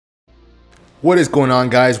What is going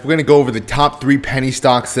on, guys? We're going to go over the top 3 penny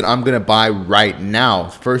stocks that I'm going to buy right now.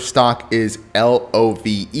 First stock is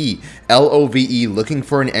LOVE. LOVE, looking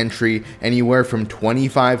for an entry anywhere from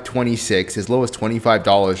 $25.26, as low as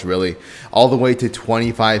 $25 really, all the way to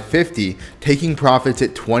 $25.50, taking profits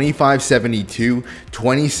at $25.72,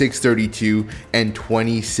 $26.32, and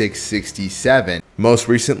 $26.67. Most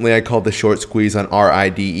recently, I called the short squeeze on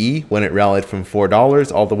RIDE when it rallied from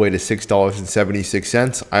 $4 all the way to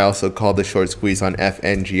 $6.76. I also called the short squeeze on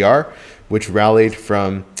FNGR, which rallied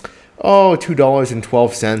from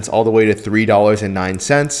 $2.12 all the way to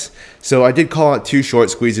 $3.09. So I did call out 2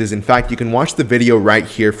 short squeezes. In fact, you can watch the video right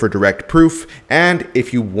here for direct proof. And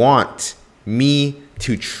if you want me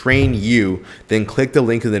to train you, then click the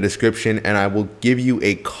link in the description and I will give you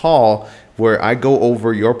a call where I go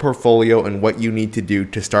over your portfolio and what you need to do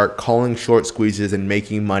to start calling short squeezes and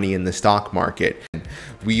making money in the stock market.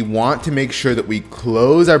 We want to make sure that we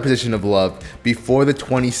close our position of love before the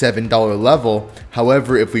 $27 level.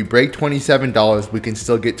 However, if we break $27, we can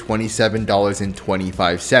still get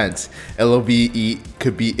 $27.25. LOVE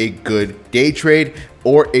could be a good day trade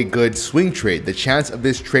or a good swing trade. The chance of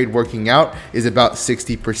this trade working out is about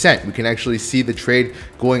 60%. We can actually see the trade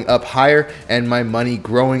going up higher and my money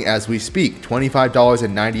growing as we speak.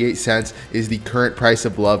 $25.98 is the current price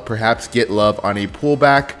of love. Perhaps get love on a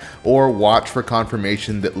pullback or watch for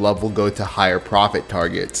confirmation that love will go to higher profit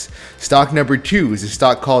targets. Stock number 2 is a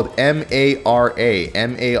stock called MARA.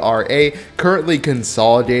 MARA currently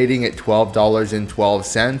consolidating at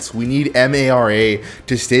 $12.12. We need MARA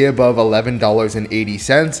to stay above $11.80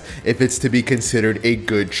 if it's to be considered a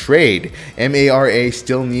good trade. MARA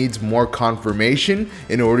still needs more confirmation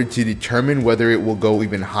in order to determine whether it will go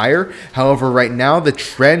even higher. However, right now the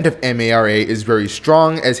trend of MARA is very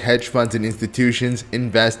strong as hedge funds and institutions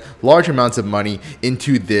invest large amounts of money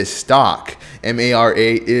into this stock. MARA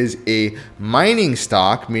is a mining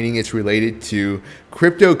stock, meaning it's related to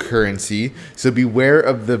cryptocurrency, so beware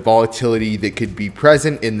of the volatility that could be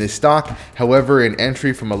present in this stock. However, an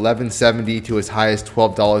entry from $11.70 to as high as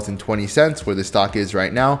 $12.20, where the stock is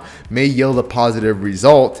right now, may yield a positive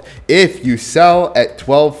result if you sell at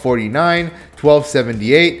 $12.49,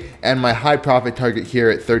 $12.78, and my high profit target here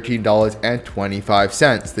at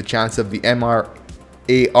 $13.25. The chance of the MARA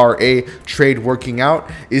trade working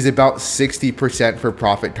out is about 60% for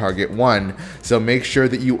profit target 1. So make sure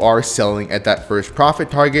that you are selling at that first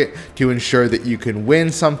profit target to ensure that you can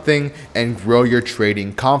win something and grow your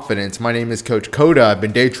trading confidence. My name is Coach Coda. I've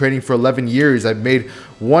been day trading for 11 years. I've made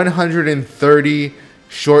 130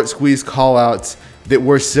 short squeeze callouts that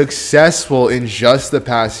were successful in just the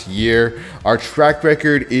past year. Our track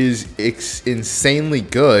record is insanely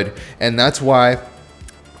good, and that's why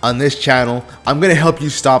on this channel, I'm going to help you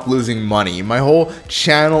stop losing money. My whole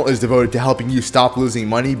channel is devoted to helping you stop losing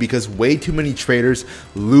money because way too many traders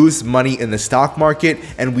lose money in the stock market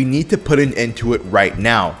and we need to put an end to it right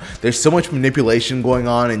now. There's so much manipulation going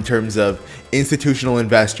on in terms of institutional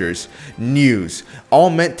investors, news, all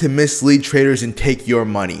meant to mislead traders and take your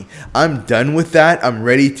money. I'm done with that. I'm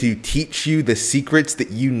ready to teach you the secrets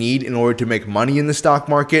that you need in order to make money in the stock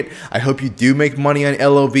market. I hope you do make money on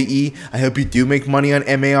LOVE. I hope you do make money on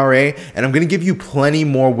MARA, and I'm going to give you plenty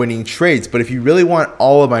more winning trades. But if you really want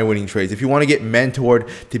all of my winning trades, if you want to get mentored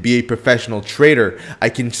to be a professional trader, I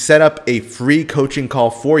can set up a free coaching call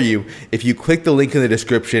for you. If you click the link in the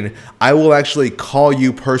description, I will actually call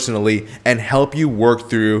you personally and help you work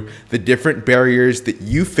through the different barriers that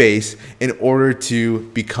you face in order to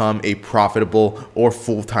become a profitable or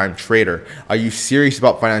full-time trader. Are you serious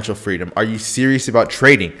about financial freedom? Are you serious about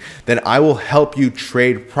trading? Then I will help you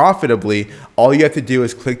trade profitably. All you have to do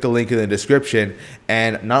is click the link in the description,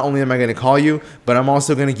 and not only am I going to call you, but I'm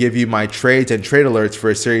also going to give you my trades and trade alerts for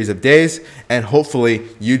a series of days, and hopefully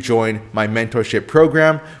you join my mentorship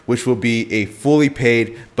program, which will be a fully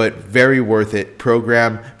paid but very worth it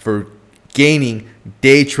program for gaining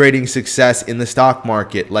day trading success in the stock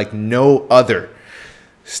market like no other.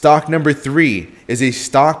 Stock number 3 is a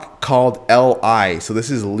stock called LI. So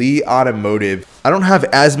this is Lee Automotive. I don't have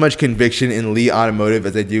as much conviction in Lee Automotive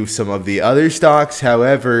as I do some of the other stocks.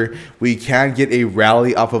 However, we can get a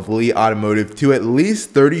rally off of Lee Automotive to at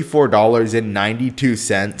least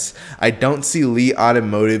 $34.92. I don't see Lee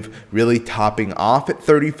Automotive really topping off at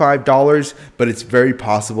 $35, but it's very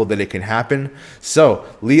possible that it can happen. So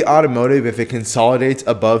Lee Automotive, if it consolidates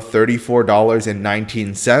above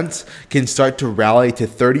 $34.19, can start to rally to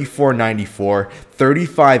 $34.94,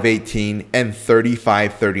 $35.80, 35.18 and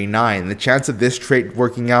 35.39. The chance of this trade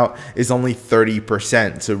working out is only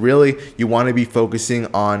 30%. So really, you want to be focusing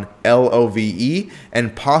on LOVE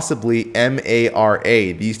and possibly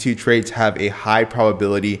MARA. These two trades have a high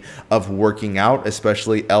probability of working out,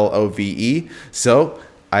 especially LOVE. So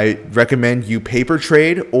I recommend you paper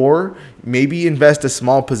trade or maybe invest a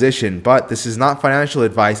small position, but this is not financial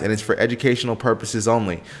advice and it's for educational purposes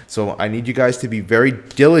only. So I need you guys to be very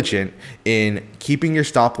diligent in keeping your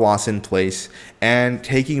stop loss in place and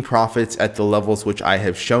taking profits at the levels which I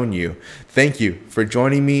have shown you. Thank you for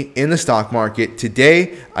joining me in the stock market.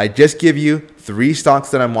 Today, I just give you 3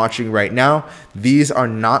 stocks that I'm watching right now. These are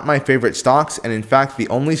not my favorite stocks, and in fact, the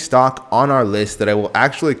only stock on our list that I will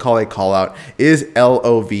actually call a call out is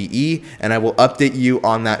LOVE, and I will update you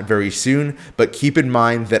on that very soon. But keep in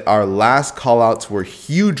mind that our last call outs were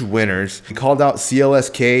huge winners. We called out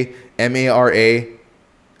CLSK, MARA,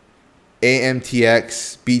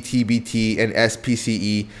 AMTX, BTBT, and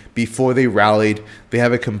SPCE before they rallied. They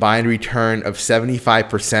have a combined return of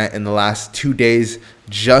 75% in the last 2 days,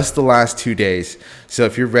 just the last 2 days. So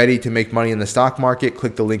if you're ready to make money in the stock market,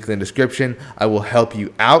 click the link in the description. I will help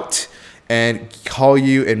you out and call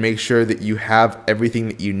you and make sure that you have everything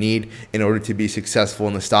that you need in order to be successful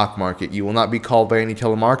in the stock market. You will not be called by any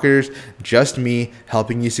telemarketers, just me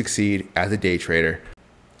helping you succeed as a day trader.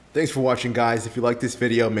 Thanks for watching, guys. If you like this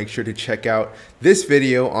video, make sure to check out this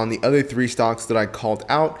video on the other 3 stocks that I called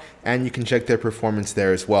out, and you can check their performance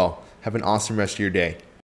there as well. Have an awesome rest of your day.